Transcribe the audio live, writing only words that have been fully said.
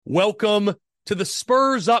Welcome to the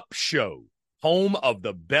Spurs Up Show, home of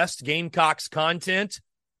the best Gamecocks content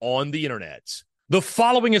on the internet. The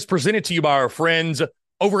following is presented to you by our friends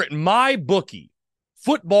over at MyBookie.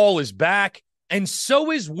 Football is back, and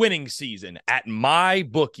so is winning season at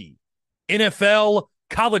MyBookie. NFL,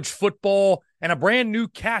 college football, and a brand new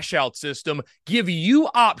cash-out system give you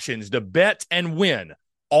options to bet and win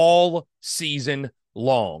all season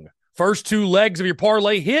long. First two legs of your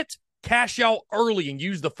parlay hit, cash out early and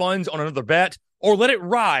use the funds on another bet, or let it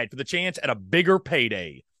ride for the chance at a bigger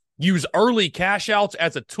payday. Use early cash outs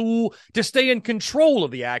as a tool to stay in control of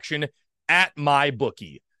the action at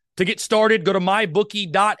MyBookie. To get started, go to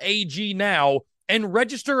mybookie.ag now and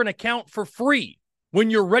register an account for free. When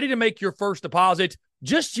you're ready to make your first deposit,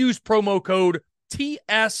 just use promo code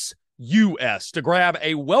TSUS to grab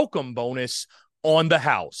a welcome bonus on the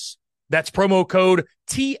house. That's promo code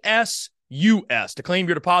TSUS to claim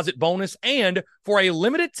your deposit bonus and, for a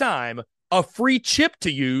limited time, a free chip to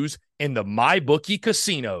use in the MyBookie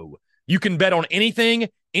casino. You can bet on anything,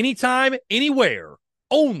 anytime, anywhere,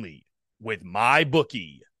 only with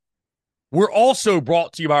MyBookie. We're also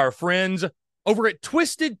brought to you by our friends over at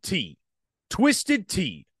Twisted Tea. Twisted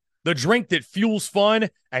Tea, the drink that fuels fun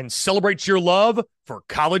and celebrates your love for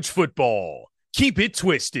college football. Keep it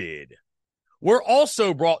twisted. We're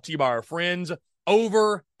also brought to you by our friends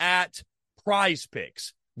over at Prize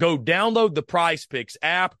Picks. Go download the Prize Picks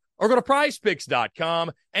app or go to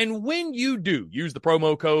prizepicks.com. And when you do, use the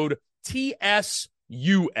promo code TSUS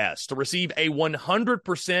to receive a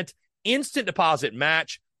 100% instant deposit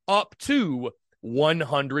match up to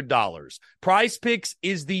 $100. Prize Picks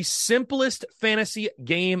is the simplest fantasy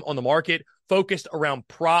game on the market, focused around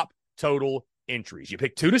prop total entries. You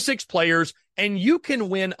pick 2 to 6 players, and you can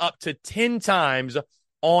win up to 10 times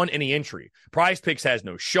on any entry. Prize Picks has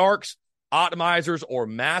no sharks, optimizers, or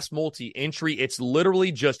mass multi-entry. It's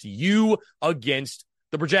literally just you against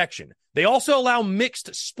the projection. They also allow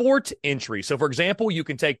mixed sport entry. So, for example, you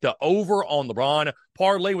can take the over on LeBron,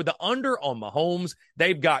 parlay with the under on Mahomes.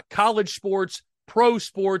 They've got college sports, pro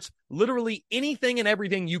sports, literally anything and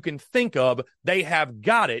everything you can think of. They have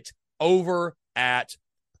got it over at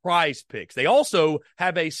Prize Picks. They also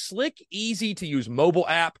have a slick, easy-to-use mobile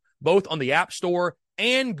app, both on the App Store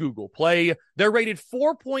and Google Play. They're rated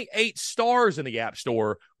 4.8 stars in the App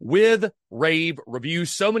Store with rave reviews.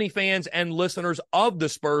 So many fans and listeners of the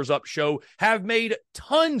Spurs Up Show have made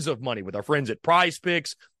tons of money with our friends at Prize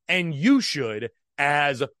Picks, and you should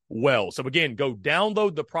as well. So again, go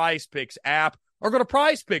download the Prize Picks app or go to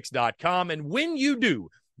prizepicks.com, and when you do,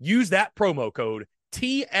 use that promo code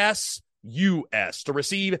TSUS to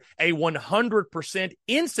receive a 100%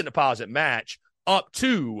 instant deposit match up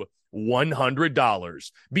to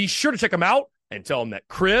 $100. Be sure to check them out and tell them that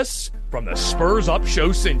Chris from the Spurs Up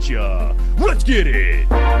Show sent you. Let's get it.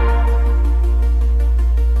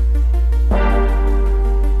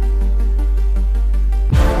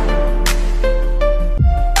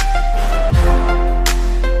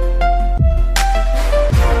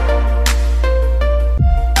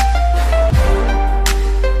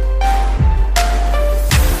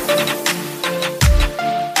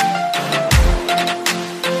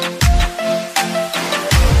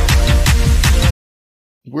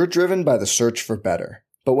 We're driven by the search for better.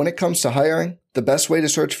 But when it comes to hiring, the best way to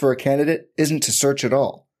search for a candidate isn't to search at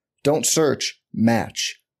all. Don't search,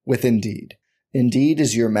 match with Indeed. Indeed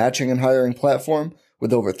is your matching and hiring platform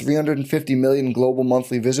with over 350 million global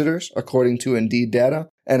monthly visitors, according to Indeed data,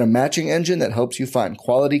 and a matching engine that helps you find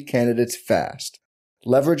quality candidates fast.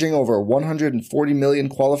 Leveraging over 140 million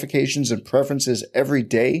qualifications and preferences every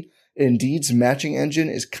day, Indeed's matching engine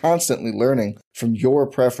is constantly learning from your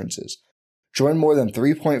preferences. Join more than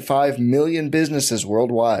 3.5 million businesses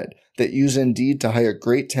worldwide that use Indeed to hire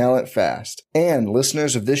great talent fast. And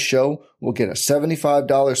listeners of this show will get a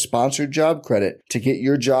 $75 sponsored job credit to get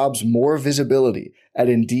your jobs more visibility at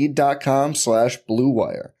Indeed.com/Blue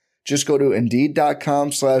Wire. Just go to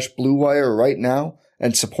Indeed.com/Blue Wire right now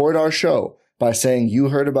and support our show by saying you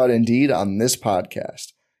heard about Indeed on this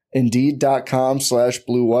podcast.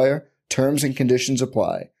 Indeed.com/Blue Wire. Terms and conditions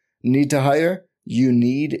apply. Need to hire? You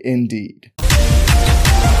need Indeed.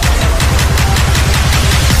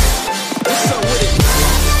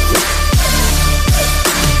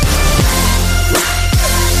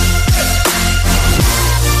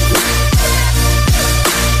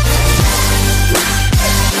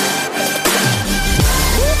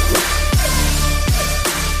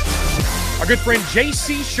 Our good friend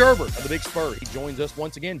JC Shurburtt of the Big Spur. He joins us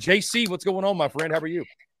once again. JC, what's going on, my friend? How are you?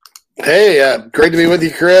 Hey, great to be with you,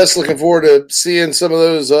 Chris. Looking forward to seeing some of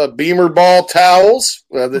those Beamer ball towels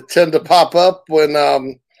that tend to pop up when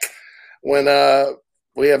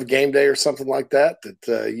we have a game day or something like that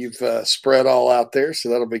you've spread all out there. So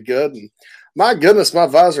that'll be good. And my goodness, my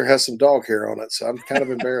visor has some dog hair on it. So I'm kind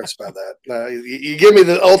of embarrassed by that. You give me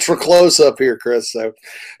the ultra close up here, Chris. So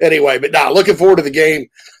anyway, but looking forward to the game.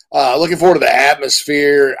 Looking forward to the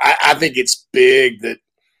atmosphere. I think it's big that,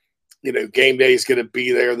 game day is going to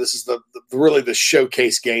be there. This is really the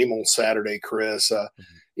showcase game on Saturday, Chris.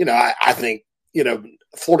 I think,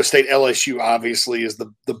 Florida State LSU obviously is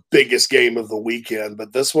the biggest game of the weekend,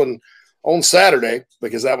 but this one on Saturday,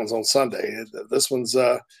 because that one's on Sunday, this one's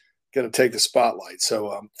going to take the spotlight.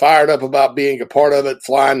 So I'm fired up about being a part of it,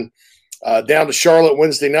 flying down to Charlotte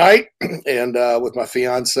Wednesday night and with my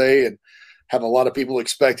fiance, and have a lot of people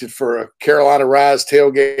expected for a Carolina Rise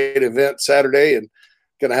tailgate event Saturday, and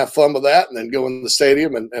going to have fun with that, and then go in the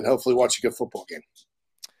stadium and hopefully watch a good football game.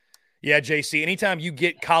 Yeah, JC, anytime you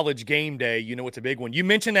get college game day, it's a big one. You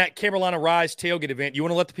mentioned that Carolina Rise tailgate event. You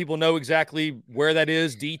want to let the people know exactly where that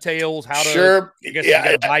is, details, how to sure. I guess you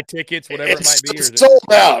got to buy tickets, whatever it might be. It's sold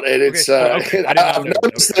out, and it's I've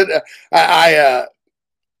noticed that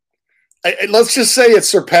let's just say it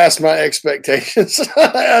surpassed my expectations, and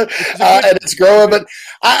it's growing. But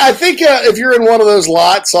I think if you're in one of those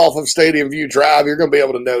lots off of Stadium View Drive, you're going to be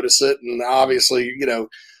able to notice it. And obviously,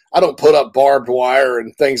 I don't put up barbed wire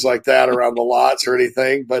and things like that around the lots or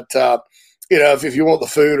anything. But, if you want the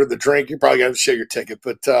food or the drink, you're probably going to have to share your ticket.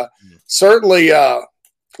 But certainly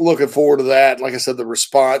looking forward to that. Like I said, the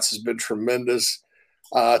response has been tremendous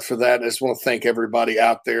for that. I just want to thank everybody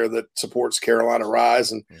out there that supports Carolina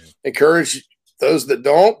Rise and encourage those that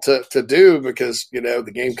don't to do, because,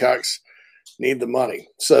 the Gamecocks need the money.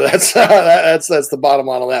 So that's the bottom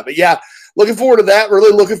line on that. But, yeah, looking forward to that.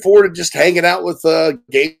 Really looking forward to just hanging out with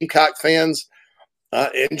Gamecock fans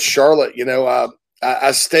in Charlotte.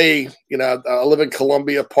 I stay, I live in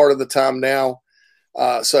Columbia part of the time now.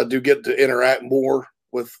 So I do get to interact more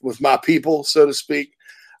with my people, so to speak,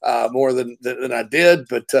 more than I did.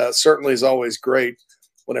 But certainly is always great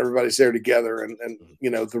when everybody's there together and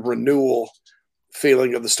the renewal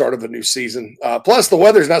feeling of the start of a new season. Plus, the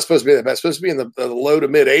weather's not supposed to be that bad. It's supposed to be in the low to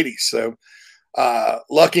mid 80s. So,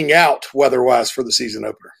 lucking out weather-wise for the season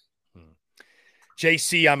opener.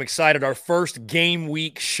 JC, I'm excited. Our first game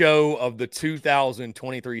week show of the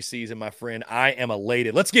 2023 season, my friend. I am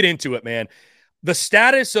elated. Let's get into it, man. The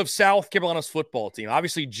status of South Carolina's football team.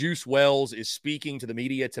 Obviously, Juice Wells is speaking to the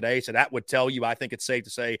media today, so that would tell you, I think it's safe to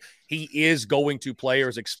say, he is going to play or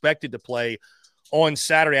is expected to play on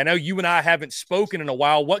Saturday. I know you and I haven't spoken in a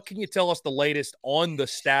while. What can you tell us the latest on the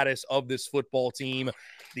status of this football team?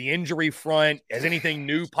 The injury front, has anything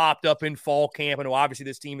new popped up in fall camp? I know obviously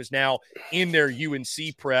this team is now in their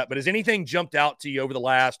UNC prep, but has anything jumped out to you over the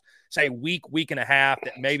last, say, week and a half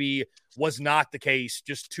that maybe was not the case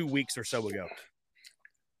just 2 weeks or so ago?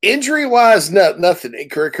 Injury-wise, nothing,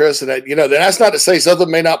 Chris. And that's not to say something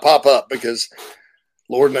may not pop up, because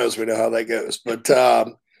Lord knows we know how that goes. But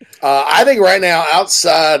I think right now,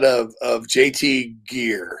 outside of JT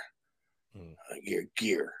Gear,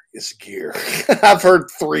 is gear. I've heard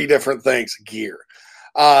three different things. Gear.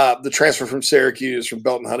 The transfer from Syracuse, from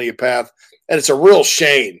Belton Honeypath. And it's a real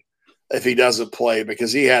shame if he doesn't play,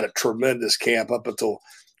 because he had a tremendous camp up until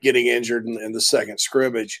getting injured in the second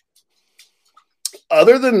scrimmage.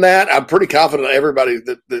 Other than that, I'm pretty confident everybody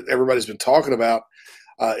that everybody's been talking about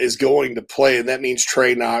is going to play, and that means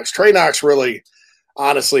Trey Knox. Trey Knox really,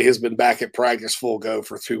 honestly, has been back at practice full go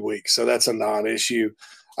for 2 weeks, so that's a non-issue.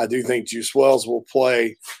 I do think Juice Wells will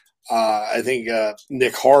play. I think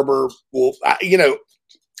Nick Harbor will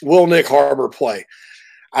Nick Harbor play?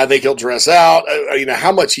 I think he'll dress out.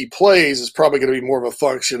 How much he plays is probably going to be more of a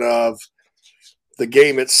function of the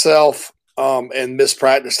game itself and missed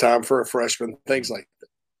practice time for a freshman, things like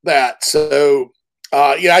that. So,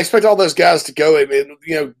 I expect all those guys to go.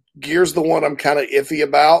 Gear's the one I'm kind of iffy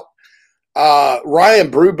about. Ryan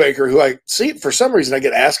Brubaker, who I see for some reason I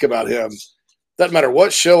get asked about him. Doesn't matter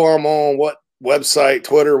what show I'm on, what website,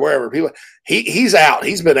 Twitter, wherever. He's out.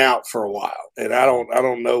 He's been out for a while, and I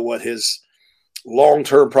don't know what his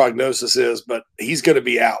long-term prognosis is, but he's going to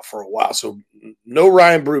be out for a while. So no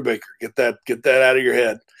Ryan Brubaker. Get that out of your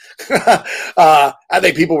head. I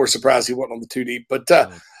think people were surprised he wasn't on the 2 deep. But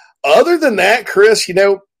other than that, Chris,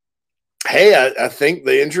 I think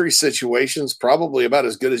the injury situation is probably about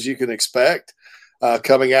as good as you can expect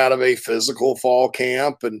coming out of a physical fall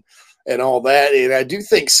camp and all that. And I do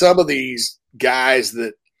think some of these guys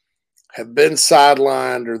that have been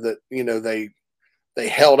sidelined or that, they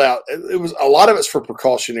held out, it was a lot of it's for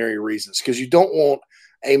precautionary reasons, because you don't want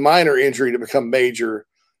a minor injury to become major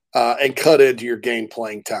and cut into your game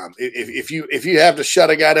playing time. If you have to shut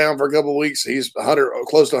a guy down for a couple of weeks, he's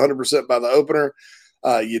close to 100% by the opener.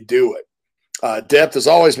 you do it. Depth has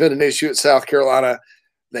always been an issue at South Carolina.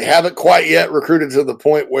 They haven't quite yet recruited to the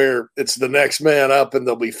point where it's the next man up and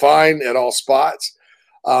they'll be fine at all spots.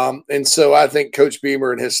 And so I think Coach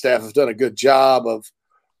Beamer and his staff have done a good job of,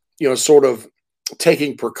 sort of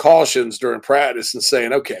taking precautions during practice and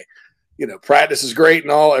saying, okay, practice is great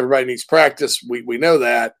and all. Everybody needs practice. We know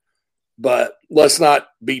that. But let's not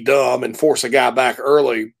be dumb and force a guy back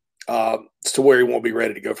early to where he won't be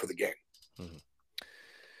ready to go for the game. Mm-hmm.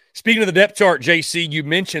 Speaking of the depth chart, JC, you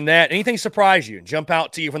mentioned that. Anything surprise you? Jump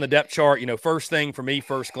out to you from the depth chart? First thing for me,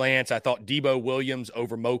 first glance, I thought Debo Williams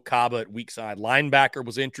over Mo Kaba at weak side linebacker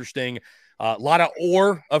was interesting. A lot of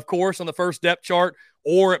Orr, of course, on the first depth chart,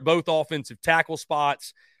 or at both offensive tackle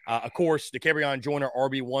spots. Of course, DeCabrion Joyner,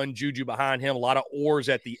 RB1, Juju behind him. A lot of Orrs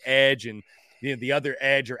at the edge, and the other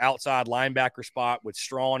edge or outside linebacker spot with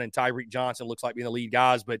Strawn and Tyreek Johnson looks like being the lead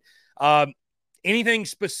guys. But anything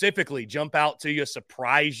specifically jump out to you,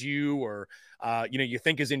 surprise you, or you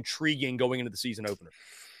think is intriguing going into the season opener?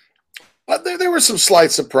 There were some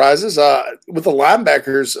slight surprises with the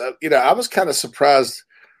linebackers. I was kind of surprised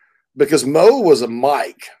because Mo was a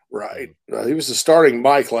Mike, right? He was the starting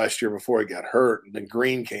Mike last year before he got hurt, and then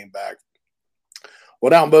Green came back.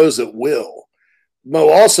 Well, now Mo's at will. Mo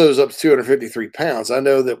also is up to 253 pounds. I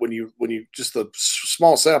know that when you just the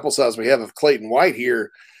small sample size we have of Clayton White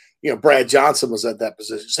here, Brad Johnson was at that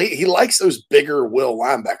position. So he likes those bigger will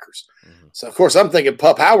linebackers. Mm-hmm. So, of course, I'm thinking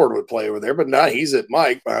Pup Howard would play over there, but no, he's at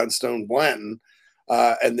Mike behind Stone Blanton.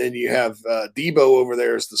 And then you have Debo over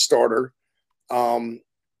there as the starter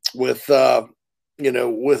with Mo.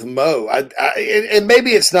 And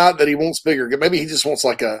maybe it's not that he wants bigger. Maybe he just wants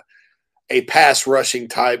like a pass rushing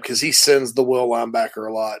type because he sends the will linebacker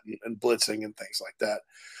a lot and blitzing and things like that.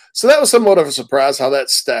 So that was somewhat of a surprise how that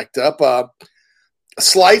stacked up. A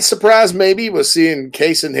slight surprise maybe was seeing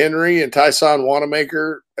Kason Henry and Tyson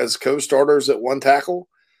Wanamaker as co-starters at one tackle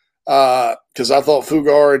because I thought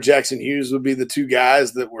Fugar and Jackson Hughes would be the two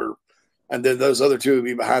guys that were, and then those other two would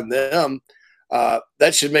be behind them.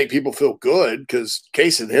 That should make people feel good because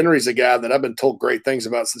Kason Henry's a guy that I've been told great things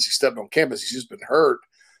about since he stepped on campus. He's just been hurt.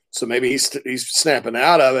 So maybe he's snapping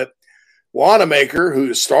out of it. Wanamaker,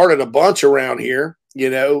 who started a bunch around here,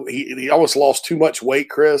 he always lost too much weight,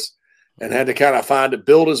 Chris, and had to kind of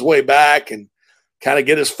build his way back and kind of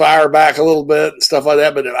get his fire back a little bit and stuff like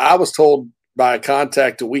that. But I was told by a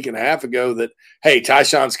contact a week and a half ago that, hey,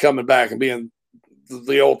 Tyshawn's coming back and being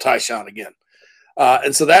the old Tyshawn again.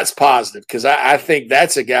 And so that's positive because I think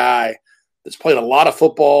that's a guy that's played a lot of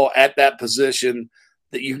football at that position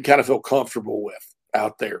that you can kind of feel comfortable with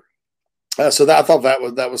out there. So I thought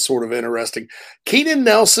that was sort of interesting. Keenan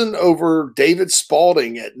Nelson over David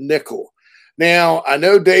Spalding at nickel. Now, I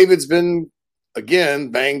know David's been,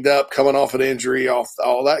 again, banged up, coming off an injury, off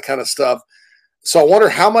all that kind of stuff. So I wonder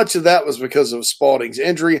how much of that was because of Spalding's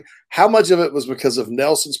injury, how much of it was because of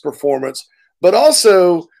Nelson's performance, but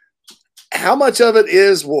also how much of it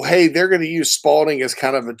is, well, hey, they're going to use Spalding as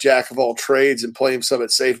kind of a jack of all trades and play him some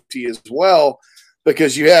at safety as well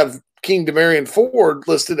because you have King Demarion Ford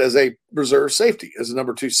listed as a reserve safety, as a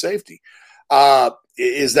number 2 safety.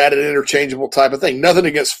 Is that an interchangeable type of thing? Nothing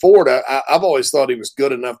against Ford. I've always thought he was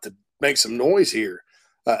good enough to make some noise here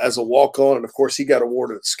as a walk-on. And, of course, he got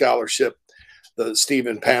awarded a scholarship, the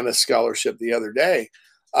Stephen Panis scholarship the other day.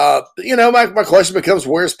 My question becomes,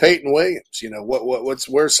 where's Peyton Williams?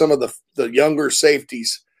 Where's some of the younger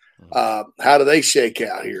safeties? How do they shake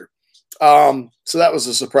out here? So that was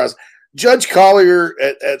a surprise. Judge Collier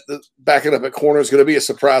at the backing up at corner is going to be a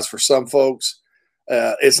surprise for some folks.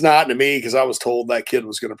 It's not to me because I was told that kid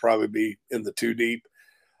was going to probably be in the 2 deep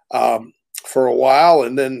for a while.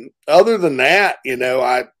 And then other than that, you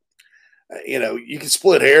can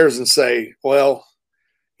split hairs and say, well,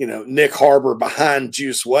 Nick Harbor behind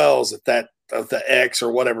Juice Wells at the X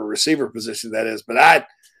or whatever receiver position that is. But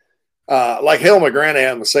like Hill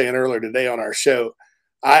McGranahan was saying earlier today on our show,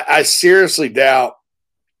 I seriously doubt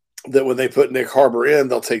that when they put Nick Harbor in,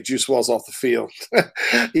 they'll take Juice Wells off the field,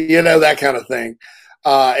 that kind of thing.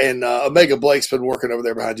 And Omega Blake's been working over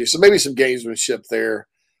there behind you. So maybe some gamesmanship there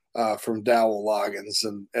from Dowell Loggins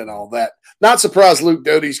and all that. Not surprised Luke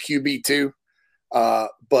Doty's QB too.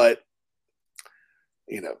 But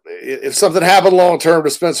if something happened long-term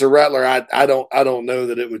to Spencer Rattler, I don't know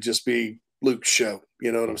that it would just be Luke's show.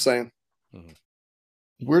 You know what I'm saying? Mm-hmm.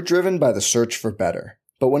 We're driven by the search for better.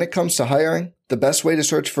 But when it comes to hiring, the best way to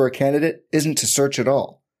search for a candidate isn't to search at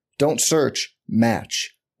all. Don't search,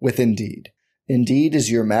 match with Indeed. Indeed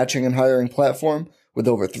is your matching and hiring platform with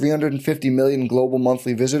over 350 million global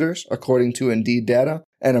monthly visitors, according to Indeed data,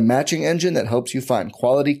 and a matching engine that helps you find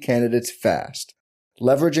quality candidates fast.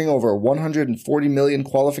 Leveraging over 140 million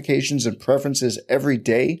qualifications and preferences every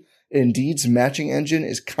day, Indeed's matching engine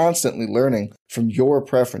is constantly learning from your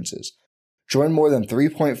preferences. Join more than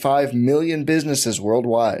 3.5 million businesses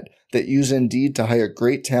worldwide that use Indeed to hire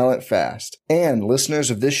great talent fast. And listeners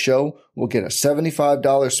of this show will get a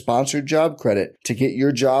 $75 sponsored job credit to get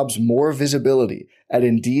your jobs more visibility at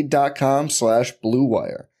Indeed.com/Blue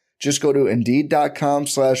Wire. Just go to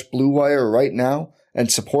Indeed.com/Blue Wire right now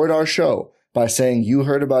and support our show by saying you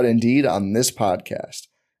heard about Indeed on this podcast.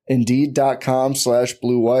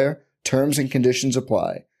 Indeed.com/Blue Wire. Terms and conditions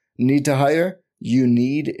apply. Need to hire? You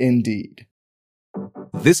need Indeed.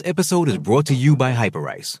 This episode is brought to you by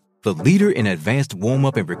Hyperice, the leader in advanced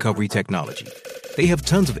warm-up and recovery technology. They have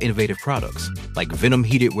tons of innovative products, like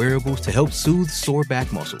Venom-heated wearables to help soothe sore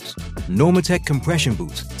back muscles, Normatec compression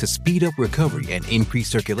boots to speed up recovery and increase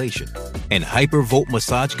circulation, and Hypervolt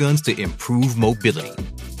massage guns to improve mobility.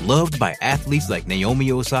 Loved by athletes like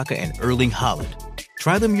Naomi Osaka and Erling Haaland.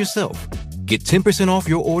 Try them yourself. Get 10% off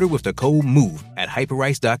your order with the code MOVE at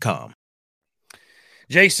Hyperice.com.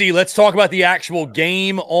 JC, let's talk about the actual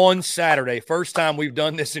game on Saturday. First time we've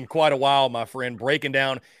done this in quite a while, my friend, breaking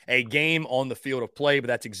down a game on the field of play, but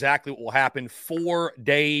that's exactly what will happen 4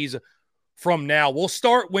 days from now. We'll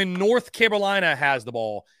start when North Carolina has the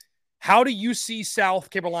ball. How do you see South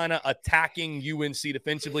Carolina attacking UNC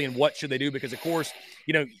defensively, and what should they do? Because, of course,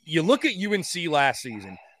 you look at UNC last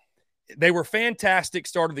season. They were fantastic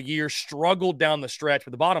start of the year, struggled down the stretch,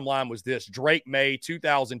 but the bottom line was this: Drake Maye,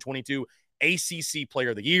 2022 ACC Player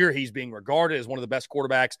of the Year. He's being regarded as one of the best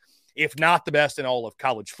quarterbacks, if not the best in all of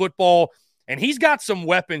college football. And he's got some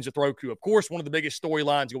weapons to throw to. Of course, one of the biggest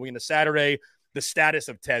storylines going into Saturday, the status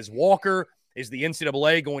of Tez Walker. Is the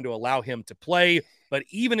NCAA going to allow him to play? But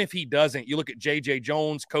even if he doesn't, you look at J.J.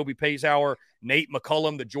 Jones, Kobe Paysour, Nate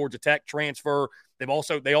McCullum, the Georgia Tech transfer. They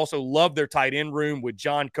also love their tight end room with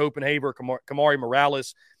John Copenhaver, Kamari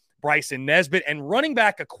Morales, Bryson Nesbitt, and running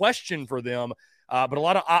back a question for them. But a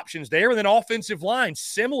lot of options there. And then offensive line,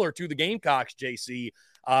 similar to the Gamecocks, JC.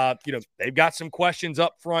 They've got some questions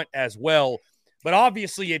up front as well. But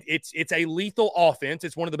obviously, it's a lethal offense.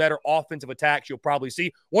 It's one of the better offensive attacks you'll probably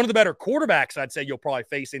see. One of the better quarterbacks, I'd say, you'll probably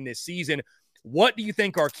face in this season. What do you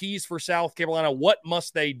think are keys for South Carolina? What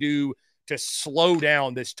must they do to slow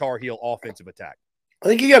down this Tar Heel offensive attack? I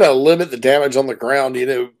think you got to limit the damage on the ground.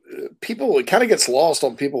 People, it kind of gets lost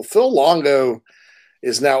on people. Phil Longo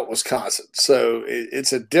is now at Wisconsin, so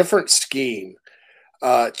it's a different scheme.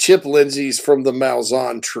 Chip Lindsey's from the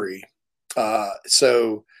Malzahn tree,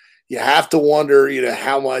 so you have to wonder,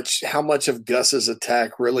 how much of Gus's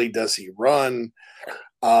attack really does he run?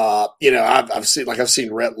 I've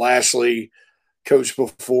seen Rhett Lashley coach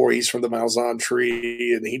before. He's from the Malzahn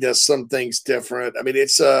tree, and he does some things different. I mean,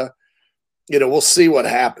 it's we'll see what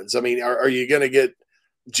happens. I mean, are you going to get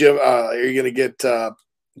Jim? Are you going to get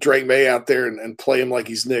Drake Maye out there and play him like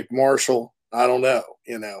he's Nick Marshall? I don't know.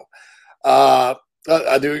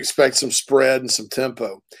 I do expect some spread and some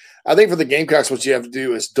tempo. I think for the Gamecocks, what you have to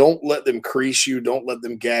do is don't let them crease you, don't let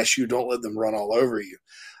them gash you, don't let them run all over you.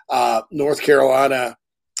 North Carolina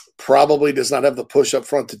probably does not have the push up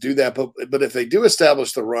front to do that, but if they do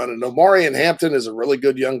establish the run, and Omarion Hampton is a really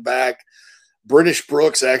good young back. British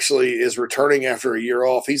Brooks actually is returning after a year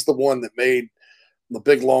off. He's the one that made the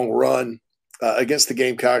big long run against the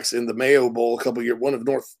Gamecocks in the Mayo Bowl a couple of years.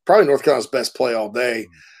 Probably North Carolina's best play all day,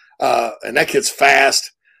 and that kid's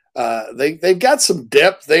fast. They've got some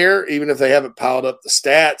depth there, even if they haven't piled up the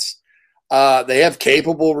stats. They have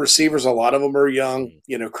capable receivers. A lot of them are young.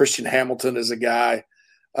 Christian Hamilton is a guy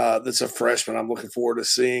that's a freshman I'm looking forward to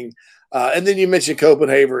seeing. And then you mentioned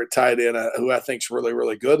Copenhaver at tight end, who I think is really,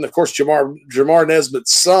 really good. And, of course, Jamar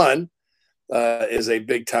Nesbitt's son is a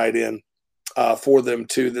big tight end for them,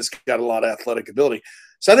 too, that's got a lot of athletic ability.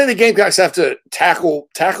 So I think the Gamecocks have to tackle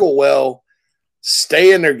well,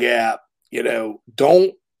 stay in their gap.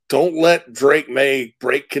 Don't let Drake Maye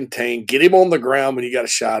break contain. Get him on the ground when you got a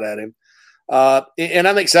shot at him. And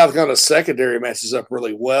I think South Carolina's secondary matches up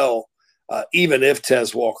really well, even if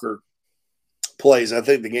Tez Walker plays. I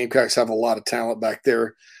think the Gamecocks have a lot of talent back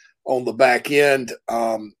there on the back end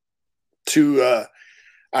to,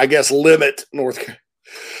 limit North –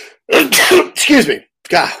 excuse me.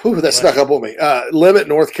 God, that snuck up on me. Limit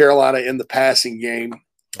North Carolina in the passing game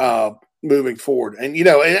moving forward. And,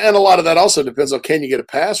 and a lot of that also depends on, can you get a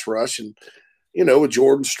pass rush? And, with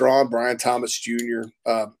Jordan Strong, Brian Thomas Jr.,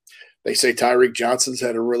 they say Tyreek Johnson's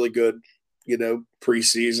had a really good,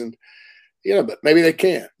 preseason. But maybe they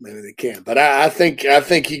can. But I think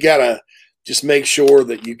you got to just make sure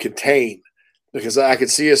that you contain, because I could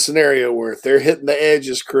see a scenario where if they're hitting the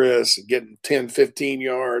edges, Chris, and getting 10, 15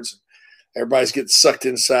 yards, everybody's getting sucked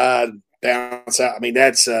inside, bounce out. I mean,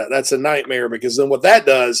 that's a nightmare, because then what that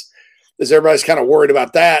does is everybody's kind of worried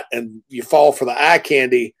about that, and you fall for the eye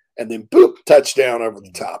candy, and then boop, touchdown over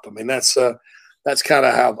the top. I mean, that's kind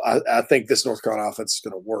of how I think this North Carolina offense is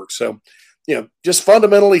going to work. So, just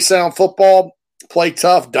fundamentally sound football, play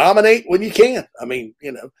tough, dominate when you can. I mean,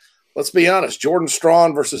 let's be honest, Jordan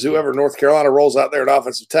Strachan versus whoever North Carolina rolls out there at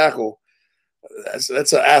offensive tackle,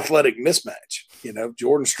 that's an athletic mismatch.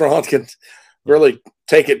 Jordan Strachan can really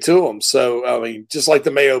take it to them. So, I mean, just like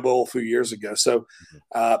the Mayo Bowl a few years ago. So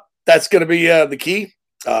that's going to be the key.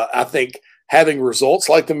 I think having results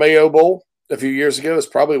like the Mayo Bowl a few years ago is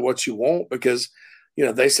probably what you want, because,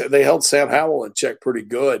 they said they held Sam Howell in check pretty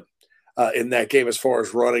good in that game as far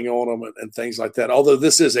as running on them and things like that. Although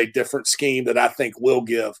this is a different scheme that I think will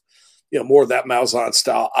give, more of that Malzahn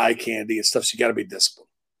style eye candy and stuff. So you got to be disciplined.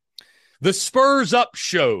 The Spurs Up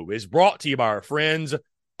Show is brought to you by our friends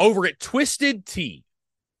over at Twisted Tea.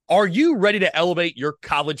 Are you ready to elevate your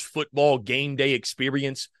college football game day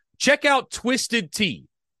experience? Check out Twisted Tea,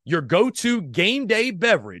 your go-to game day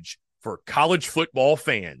beverage for college football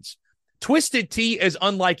fans. Twisted Tea is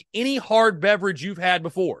unlike any hard beverage you've had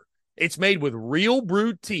before. It's made with real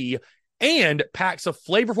brewed tea and packs a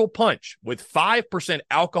flavorful punch with 5%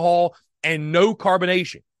 alcohol and no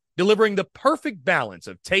carbonation, delivering the perfect balance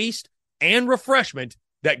of taste and refreshment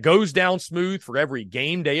that goes down smooth for every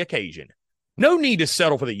game day occasion. No need to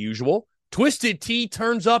settle for the usual. Twisted Tea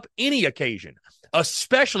turns up any occasion,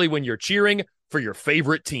 especially when you're cheering for your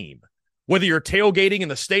favorite team. Whether you're tailgating in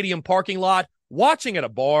the stadium parking lot, watching at a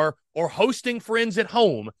bar, or hosting friends at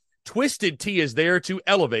home, Twisted Tea is there to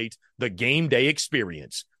elevate the game day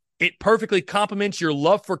experience. It perfectly complements your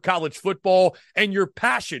love for college football and your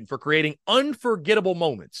passion for creating unforgettable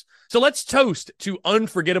moments. So let's toast to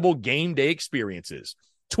unforgettable game day experiences.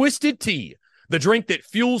 Twisted Tea, the drink that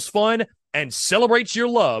fuels fun and celebrates your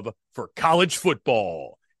love for college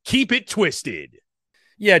football. Keep it twisted.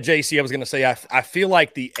 Yeah, JC, I was going to say, I feel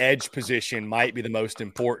like the edge position might be the most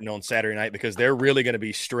important on Saturday night, because they're really going to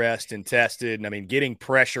be stressed and tested. And, I mean, getting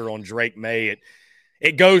pressure on Drake Maye,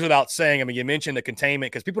 it goes without saying. I mean, you mentioned the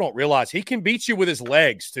containment, because people don't realize he can beat you with his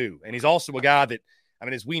legs too. And he's also a guy that, I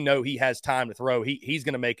mean, as we know, he has time to throw. He's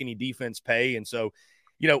going to make any defense pay. And so,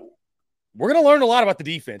 we're going to learn a lot about the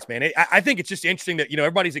defense, man. I think it's just interesting that,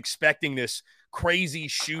 everybody's expecting this crazy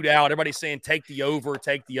shootout. Everybody's saying, take the over.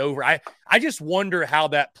 I just wonder how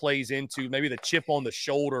that plays into maybe the chip on the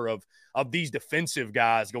shoulder of these defensive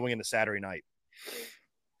guys going into Saturday night.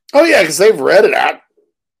 Oh, yeah, because they've read it.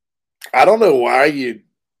 I don't know why you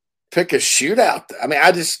pick a shootout. I mean,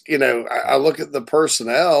 I just, I look at the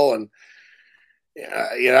personnel and,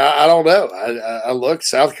 I don't know. I look,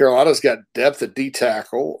 South Carolina's got depth at D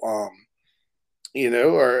tackle.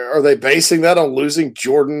 Are they basing that on losing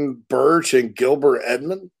Jordan Burch and Gilbert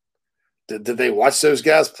Edmond? Did they watch those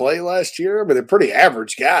guys play last year? I mean, they're pretty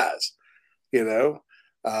average guys,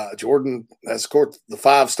 Jordan has scored the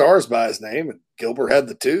 5 stars by his name, and Gilbert had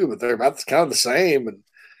the 2, but they're about kind of the same. And,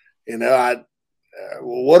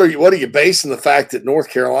 what are you basing the fact that North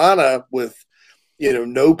Carolina with,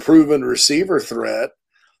 no proven receiver threat,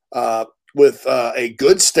 with a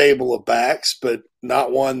good stable of backs, but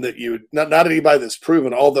not one that not anybody that's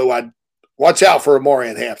proven, although I'd watch out for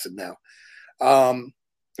Amarian Hampton now.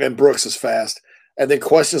 And Brooks is fast. And then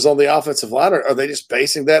questions on the offensive line. Are they just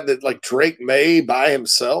basing that like Drake Maye by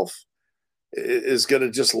himself is going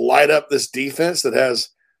to just light up this defense that has,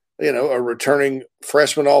 a returning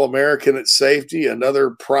freshman All-American at safety,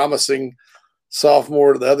 another promising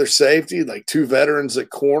sophomore to the other safety, like 2 veterans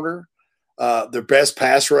at corner, their best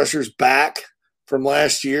pass rushers back from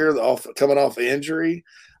last year, coming off injury,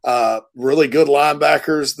 really good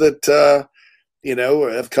linebackers that,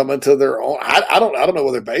 have come into their own. I don't know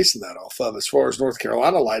what they're basing that off of as far as North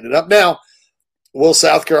Carolina lighting up. Now, will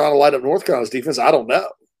South Carolina light up North Carolina's defense? I don't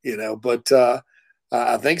know, but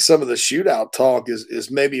I think some of the shootout talk is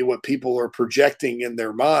maybe what people are projecting in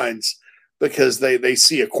their minds, because they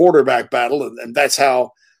see a quarterback battle, and that's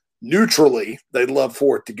how neutrally they'd love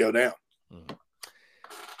for it to go down.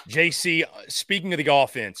 JC, speaking of the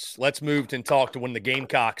offense, let's move and talk to when the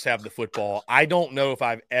Gamecocks have the football. I don't know if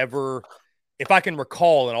if I can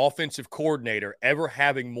recall an offensive coordinator ever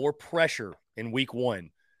having more pressure in week 1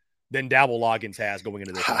 than Dabble Loggins has going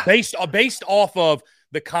into this. Based off of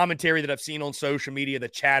the commentary that I've seen on social media, the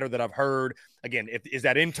chatter that I've heard. Again, is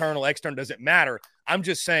that internal, external, doesn't matter. I'm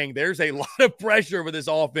just saying there's a lot of pressure for this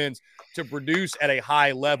offense to produce at a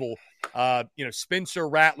high level. Spencer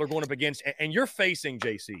Rattler going up against, and you're facing,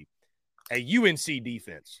 JC, a UNC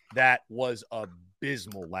defense that was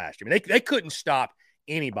abysmal last year. I mean, they couldn't stop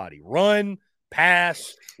anybody. Run,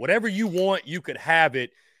 pass, whatever you want, you could have it.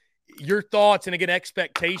 Your thoughts and, again,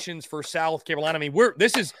 expectations for South Carolina. I mean,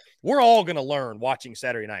 we're all going to learn watching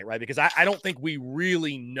Saturday night, right? Because I don't think we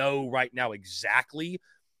really know right now exactly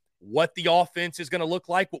what the offense is going to look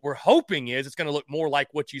like. What we're hoping is it's going to look more like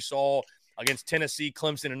what you saw against Tennessee,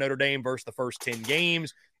 Clemson, and Notre Dame versus the first 10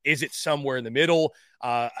 games. Is it somewhere in the middle?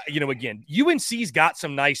 Again, UNC's got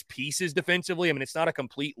some nice pieces defensively. I mean, it's not a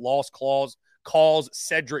complete lost cause.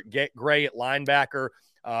 Cedric Gray at linebacker.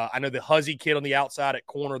 I know the Huzzy kid on the outside at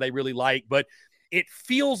corner they really like, but it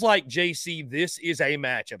feels like, JC, this is a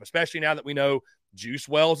matchup, especially now that we know Juice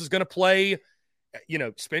Wells is going to play.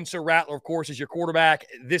 Spencer Rattler, of course, is your quarterback.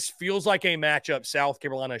 This feels like a matchup South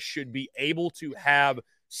Carolina should be able to have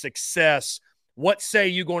success. What say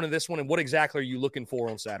you going to this one, and what exactly are you looking for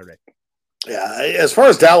on Saturday? Yeah, as far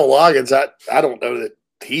as Dowell Loggins, I don't know that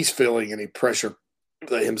he's feeling any pressure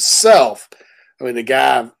himself. I mean, the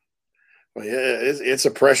guy, it's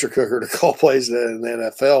a pressure cooker to call plays in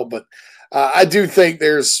the NFL, but I do think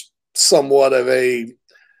there's somewhat of a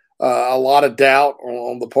lot of doubt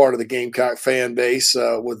on the part of the Gamecock fan base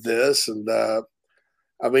with this. And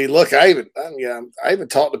I mean, look, I even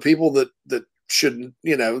talked to people that shouldn't,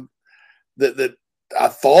 that I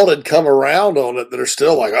thought had come around on it that are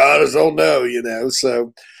still like, I just don't know,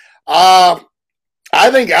 So I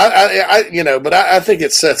think but I think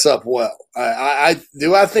it sets up well. I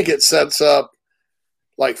think it sets up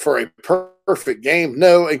like for a perfect game.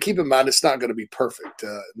 No, and keep in mind it's not going to be perfect.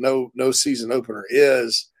 No season opener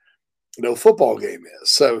is. No football game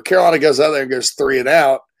is. So Carolina goes out there and goes 3 and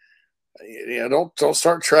out. Don't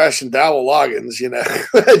start trashing Dowell Loggins,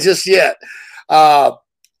 just yet.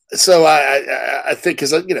 So I think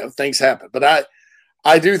because things happen, but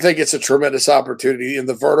I do think it's a tremendous opportunity in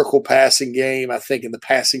the vertical passing game. I think in the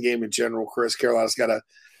passing game in general, Chris, Carolina's got a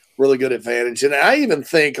really good advantage, and I even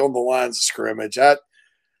think on the lines of scrimmage,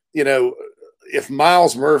 if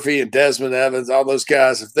Miles Murphy and Desmond Evans, all those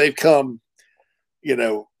guys, if they've come,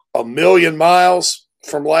 a million miles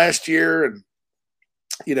from last year and,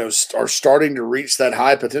 are starting to reach that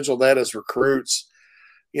high potential that as recruits,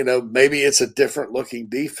 maybe it's a different looking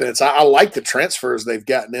defense. I like the transfers they've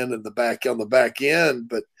gotten on the back end,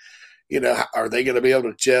 but, are they going to be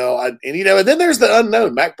able to gel? And then there's the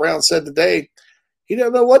unknown. Mac Brown said today, he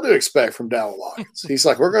doesn't know what to expect from Dowell Loggins. He's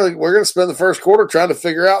like, we're going to spend the first quarter trying to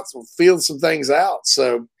feel some things out.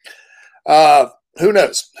 So, who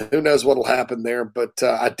knows? Who knows what will happen there? But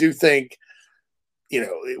I do think,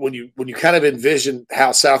 when you kind of envision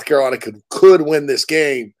how South Carolina could win this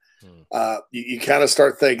game, you kind of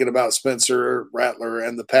start thinking about Spencer Rattler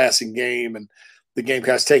and the passing game and the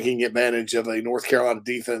Gamecocks taking advantage of a North Carolina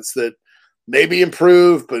defense that maybe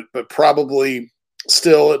improved, but probably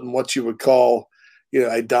still in what you would call,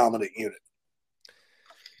 a dominant unit.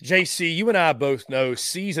 JC, you and I both know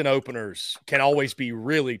season openers can always be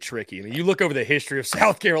really tricky. I mean, you look over the history of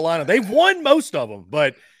South Carolina, they've won most of them,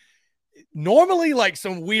 but normally like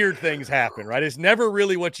some weird things happen, right? It's never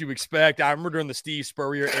really what you expect. I remember during the Steve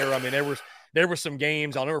Spurrier era, I mean, there were some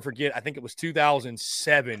games I'll never forget. I think it was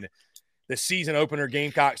 2007. The season opener,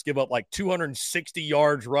 Gamecocks give up like 260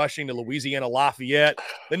 yards rushing to Louisiana Lafayette.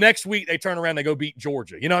 The next week they turn around, they go beat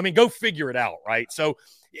Georgia. Go figure it out, right? So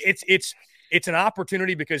it's an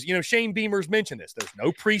opportunity because, Shane Beamer's mentioned this. There's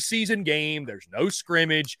no preseason game. There's no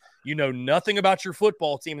scrimmage. You know nothing about your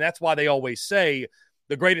football team. That's why they always say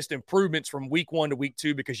the greatest improvements from week 1 to week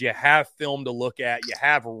 2 because you have film to look at. You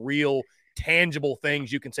have real tangible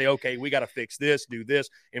things you can say, okay, we got to fix this, do this,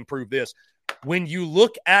 improve this. When you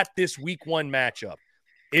look at this week 1 matchup,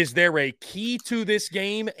 is there a key to this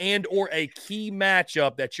game and or a key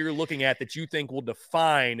matchup that you're looking at that you think will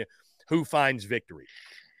define who finds victory?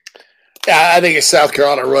 Yeah, I think it's South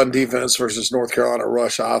Carolina run defense versus North Carolina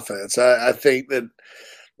rush offense. I think that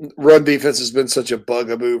run defense has been such a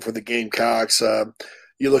bugaboo for the Gamecocks.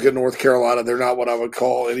 You look at North Carolina, they're not what I would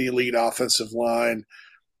call an elite offensive line.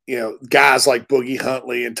 Guys like Boogie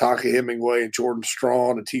Huntley and Tonka Hemingway and Jordan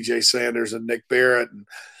Strawn and TJ Sanders and Nick Barrett and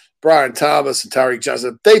Brian Thomas and Tyreek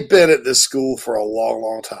Johnson, they've been at this school for a long,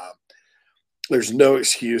 long time. There's no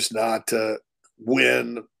excuse not to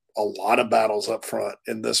win a lot of battles up front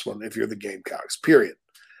in this one if you're the Gamecocks, period.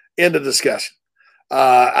 End of discussion.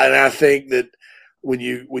 And I think that when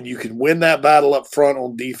you can win that battle up front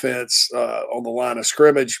on defense, on the line of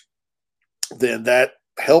scrimmage, then that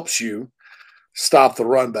helps you stop the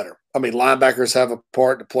run better. I mean, linebackers have a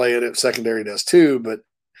part to play in it. Secondary does too, but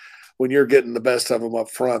when you're getting the best of them up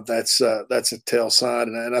front, that's a tell sign.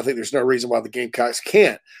 And I think there's no reason why the Gamecocks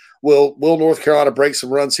can't. Will North Carolina break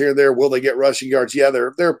some runs here and there? Will they get rushing yards? Yeah,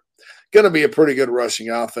 they're going to be a pretty good rushing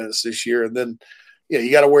offense this year. And then,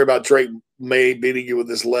 you got to worry about Drake Maye beating you with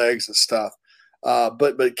his legs and stuff.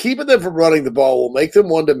 But keeping them from running the ball will make them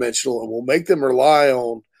one-dimensional and will make them rely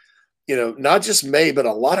on, not just Maye, but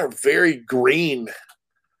a lot of very green,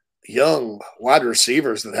 young wide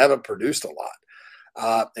receivers that haven't produced a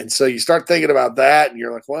lot. And so you start thinking about that, and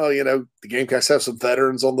you're like, well, the Gamecocks have some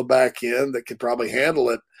veterans on the back end that could probably handle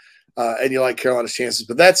it, and you like Carolina's chances.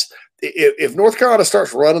 But that's if North Carolina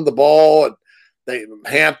starts running the ball and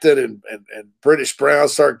Hampton and British Brown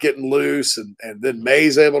start getting loose, and then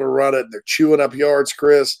Maye's able to run it, and they're chewing up yards,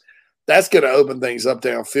 Chris, that's going to open things up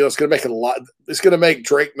downfield. It's going to make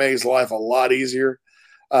Drake Maye's life a lot easier.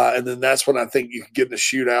 And then that's when I think you can get in a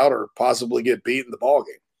shootout or possibly get beat in the ballgame.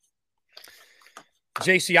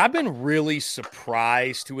 JC, I've been really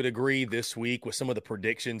surprised to a degree this week with some of the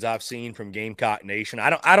predictions I've seen from Gamecock Nation. I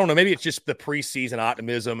don't know. Maybe it's just the preseason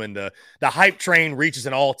optimism and the hype train reaches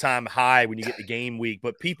an all-time high when you get to game week.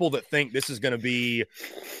 But people that think this is going to be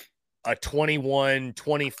a 21,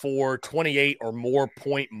 24, 28 or more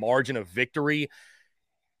point margin of victory,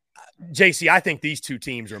 JC, I think these two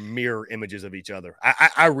teams are mirror images of each other.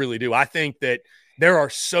 I really do. I think that there are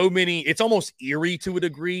so many – it's almost eerie to a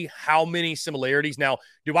degree how many similarities. Now,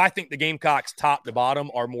 do I think the Gamecocks top to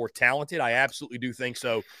bottom are more talented? I absolutely do think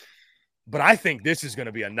so. But I think this is going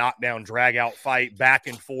to be a knockdown, drag-out fight, back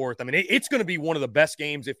and forth. I mean, it's going to be one of the best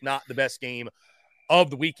games, if not the best game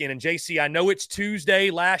of the weekend. And, JC, I know it's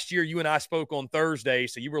Tuesday. Last year you and I spoke on Thursday,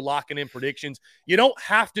 so you were locking in predictions. You don't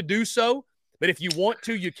have to do so, but if you want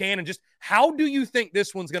to, you can. And just how do you think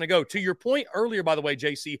this one's going to go? To your point earlier, by the way,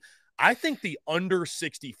 JC, I think the under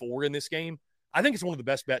 64 in this game, I think it's one of the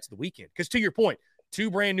best bets of the weekend. Because to your point, two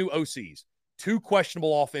brand new OCs, two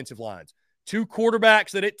questionable offensive lines, two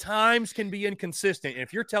quarterbacks that at times can be inconsistent. And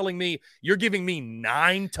if you're telling me you're giving me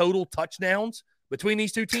 9 total touchdowns between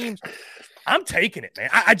these two teams, I'm taking it, man.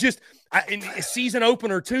 In a season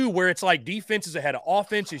opener too, where it's like defenses ahead of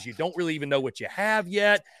offenses, you don't really even know what you have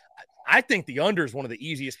yet. I think the under is one of the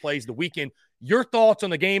easiest plays of the weekend. Your thoughts on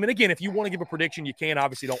the game? And again, if you want to give a prediction, you can.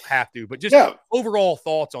 Obviously, don't have to. But just overall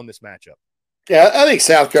thoughts on this matchup. Yeah, I think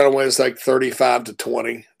South Carolina wins like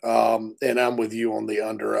 35-20, and I'm with you on the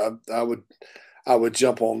under. I would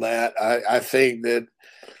jump on that. I think that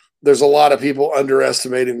there's a lot of people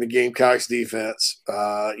underestimating the Gamecocks defense,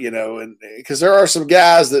 and because there are some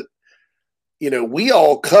guys that we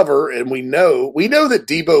all cover, and we know that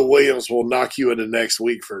Debo Williams will knock you into next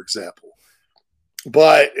week, for example.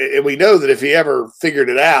 And we know that if he ever figured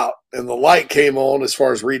it out and the light came on as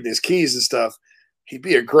far as reading his keys and stuff, he'd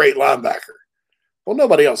be a great linebacker. Well,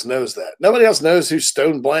 nobody else knows that. Nobody else knows who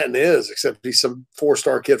Stone Blanton is except he's some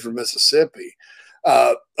 4-star kid from Mississippi.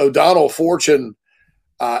 O'Donnell Fortune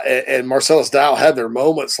and Marcellus Dial had their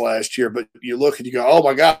moments last year, but you look and you go, oh,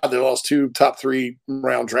 my God, they lost 2 top 3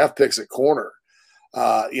 round draft picks at corner.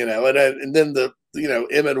 And then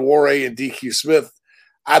Emmett Warray and DQ Smith,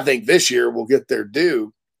 I think this year will get their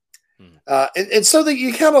due. And so that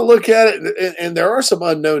you kind of look at it, and there are some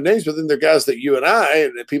unknown names, but then there are guys that you and I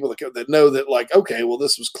and people that know that, like, okay, well,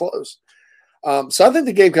 this was close. So I think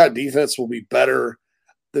the Gamecock defense will be better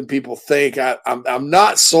than people think. I'm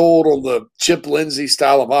not sold on the Chip Lindsey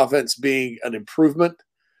style of offense being an improvement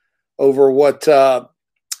over what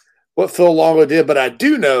Phil Longo did, but I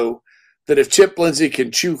do know that if Chip Lindsey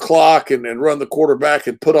can chew clock and run the quarterback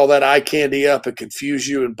and put all that eye candy up and confuse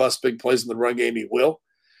you and bust big plays in the run game, he will.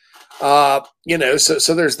 So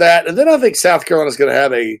there's that. And then I think South Carolina's going to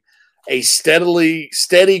have a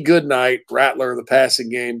steady good night, Rattler in the passing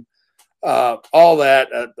game, all that,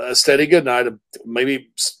 a steady good night,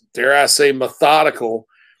 maybe, dare I say, methodical,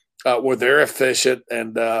 where they're efficient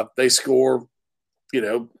and they score,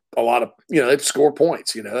 a lot of, they score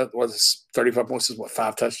points. That was 35 points is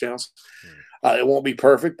 5 touchdowns. It won't be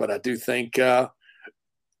perfect, but I do think that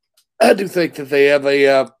they have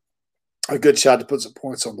a good shot to put some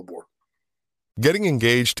points on the board. Getting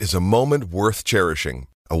engaged is a moment worth cherishing.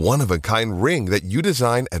 A one-of-a-kind ring that you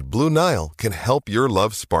design at Blue Nile can help your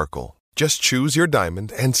love sparkle. Just choose your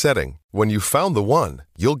diamond and setting. When you've found the one,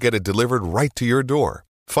 you'll get it delivered right to your door.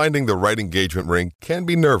 Finding the right engagement ring can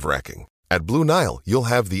be nerve-wracking. At Blue Nile, you'll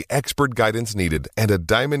have the expert guidance needed and a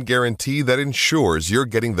diamond guarantee that ensures you're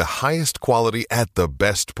getting the highest quality at the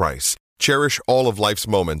best price. Cherish all of life's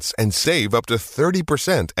moments and save up to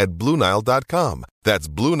 30% at BlueNile.com. That's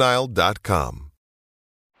BlueNile.com.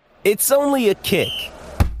 It's only a kick,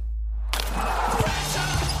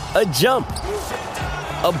 a jump,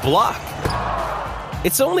 a block.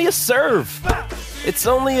 It's only a serve. It's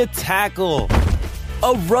only a tackle,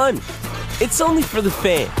 a run. It's only for the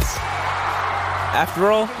fans.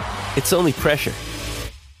 After all, it's only pressure.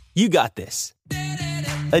 You got this.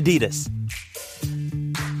 Adidas.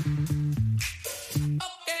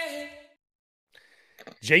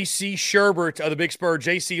 JC Shurburtt of the Big Spur.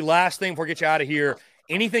 JC, last thing before I get you out of here.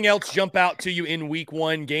 Anything else jump out to you in week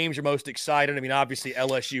one? Games you're most excited? I mean, obviously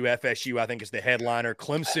LSU, FSU, I think is the headliner.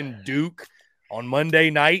 Clemson, Duke on Monday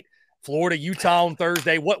night. Florida, Utah on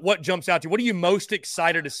Thursday. What jumps out to you? What are you most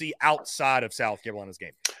excited to see outside of South Carolina's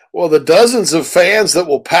game? Well, the dozens of fans that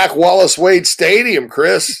will pack Wallace Wade Stadium,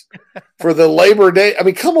 Chris, for the Labor Day. I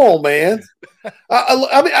mean, come on, man.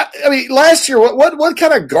 I mean, last year, what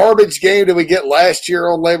kind of garbage game did we get last year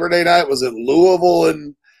on Labor Day night? Was it Louisville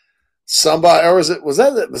and somebody, or was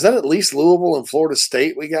that at least Louisville and Florida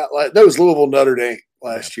State we got? That was Louisville Notre Dame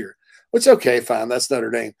last year. Which, okay, fine, that's Notre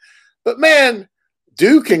Dame. But man,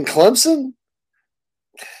 Duke and Clemson,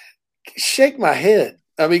 shake my head.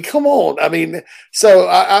 I mean, come on. I mean, so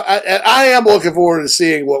I am looking forward to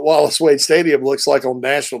seeing what Wallace Wade Stadium looks like on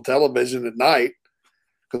national television at night,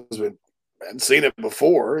 because we hadn't seen it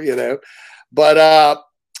before, you know. But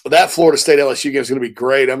that Florida State LSU game is going to be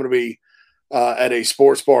great. I'm going to be at a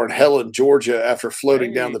sports bar in Helen, Georgia, after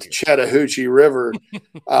floating down the Chattahoochee River,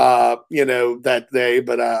 you know, that day.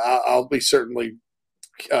 But I'll be certainly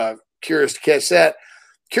curious to catch that.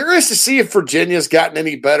 Curious to see if Virginia's gotten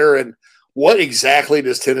any better, and what exactly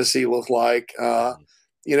does Tennessee look like?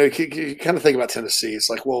 You know, you kind of think about Tennessee. It's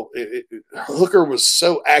like, well, Hooker was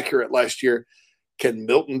so accurate last year. Can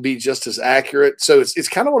Milton be just as accurate? So it's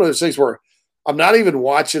kind of one of those things where I'm not even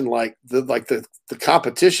watching like the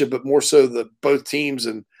competition, but more so the both teams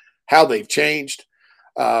and how they've changed.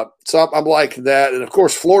 So I'm liking that. And of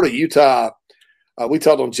course, Florida, Utah. We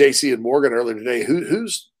talked on JC and Morgan earlier today.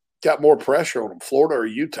 Who's got more pressure on them, Florida or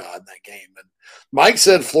Utah in that game? And Mike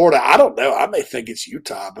said Florida. I don't know. I may think it's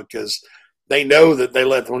Utah because they know that they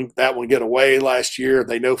let that one get away last year.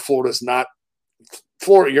 They know Florida's not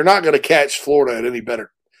Florida. You're not going to catch Florida at any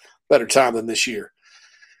better time than this year.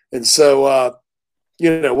 And so,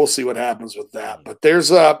 you know, we'll see what happens with that. But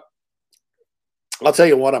there's I'll tell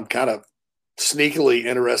you what, I'm kind of sneakily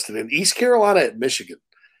interested in East Carolina at Michigan.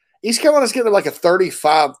 East Carolina's getting like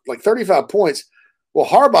 35 points. Well,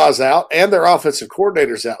 Harbaugh's out and their offensive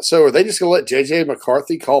coordinator's out. So are they just going to let J.J.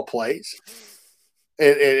 McCarthy call plays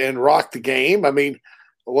and rock the game? I mean,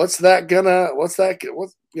 what's going to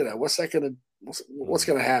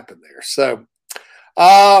happen there? So,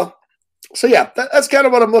 yeah, that's kind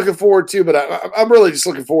of what I'm looking forward to. But I'm really just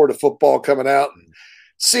looking forward to football coming out and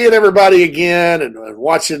seeing everybody again and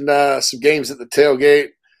watching some games at the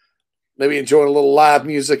tailgate. Maybe enjoying a little live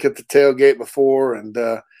music at the tailgate before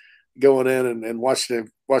and going in and watching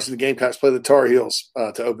the Gamecocks play the Tar Heels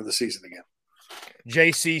to open the season again.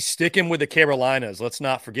 JC, sticking with the Carolinas, let's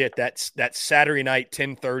not forget that Saturday night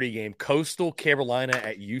 10:30 game, Coastal Carolina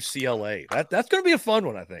at UCLA. That's going to be a fun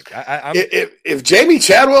one, I think. If Jamie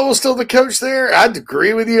Chadwell was still the coach there, I'd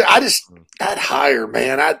agree with you. I'd hire,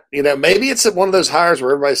 man. Maybe it's one of those hires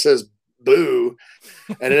where everybody says boo,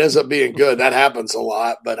 and it ends up being good. That happens a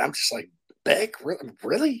lot, but I'm just like, Beck,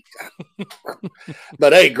 really?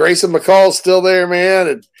 But hey, Grayson McCall's still there, man,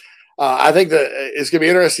 and I think that it's going to be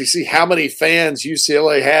interesting to see how many fans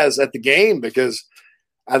UCLA has at the game, because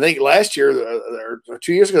I think last year or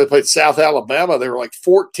 2 years ago they played South Alabama. There were like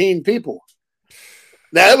 14 people.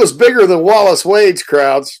 Now it was bigger than Wallace Wade's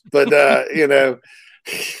crowds, but you know.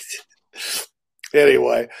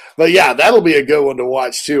 Anyway, but yeah, that'll be a good one to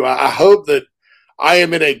watch too. I hope that I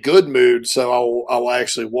am in a good mood, so I'll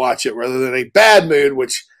actually watch it rather than a bad mood,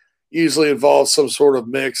 which usually involves some sort of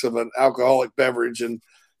mix of an alcoholic beverage and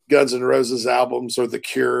Guns N' Roses albums or The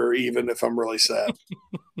Cure, even if I'm really sad.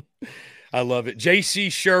 I love it. JC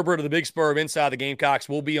Shurburtt of the Big Spur of Inside the Gamecocks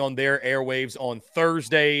will be on their airwaves on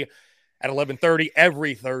Thursday at 11:30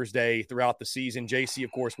 every Thursday throughout the season. JC,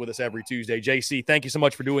 of course, with us every Tuesday. JC, thank you so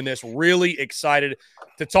much for doing this. Really excited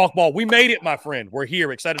to talk ball. We made it, my friend. We're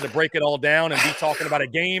here, excited to break it all down and be talking about a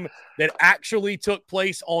game that actually took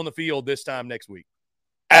place on the field this time next week.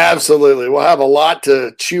 Absolutely. We'll have a lot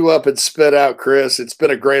to chew up and spit out, Chris. It's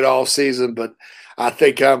been a great off season, but I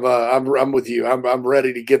think I'm with you. I'm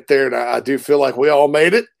ready to get there, and I do feel like we all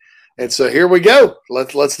made it. And so here we go.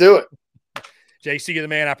 Let's do it. JC, you're the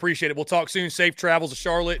man. I appreciate it. We'll talk soon. Safe travels to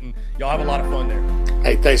Charlotte, and y'all have a lot of fun there.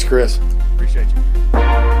 Hey, thanks, Chris. Appreciate you.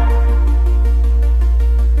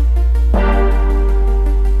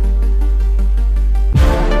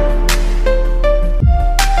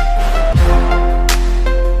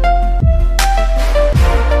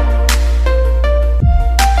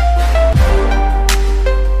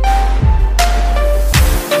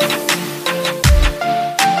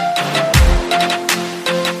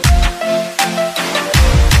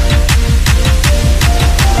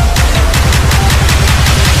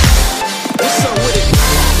 What's up with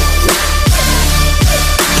it?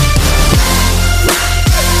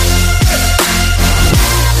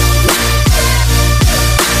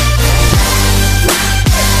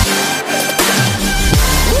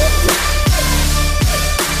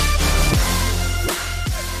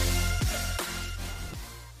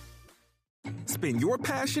 spin your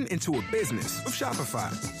passion into a business with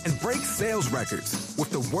Shopify and break sales records with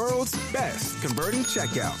the world's best converting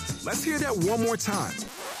checkout. Let's hear that one more time.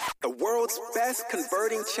 The world's best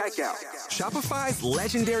converting checkout. Shopify's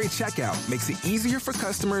legendary checkout makes it easier for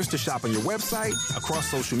customers to shop on your website, across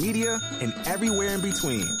social media, and everywhere in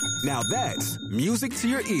between. Now that's music to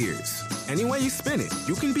your ears. Any way you spin it,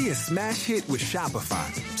 you can be a smash hit with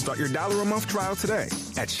Shopify. Start your $1 a month trial today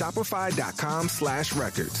at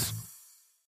shopify.com/records.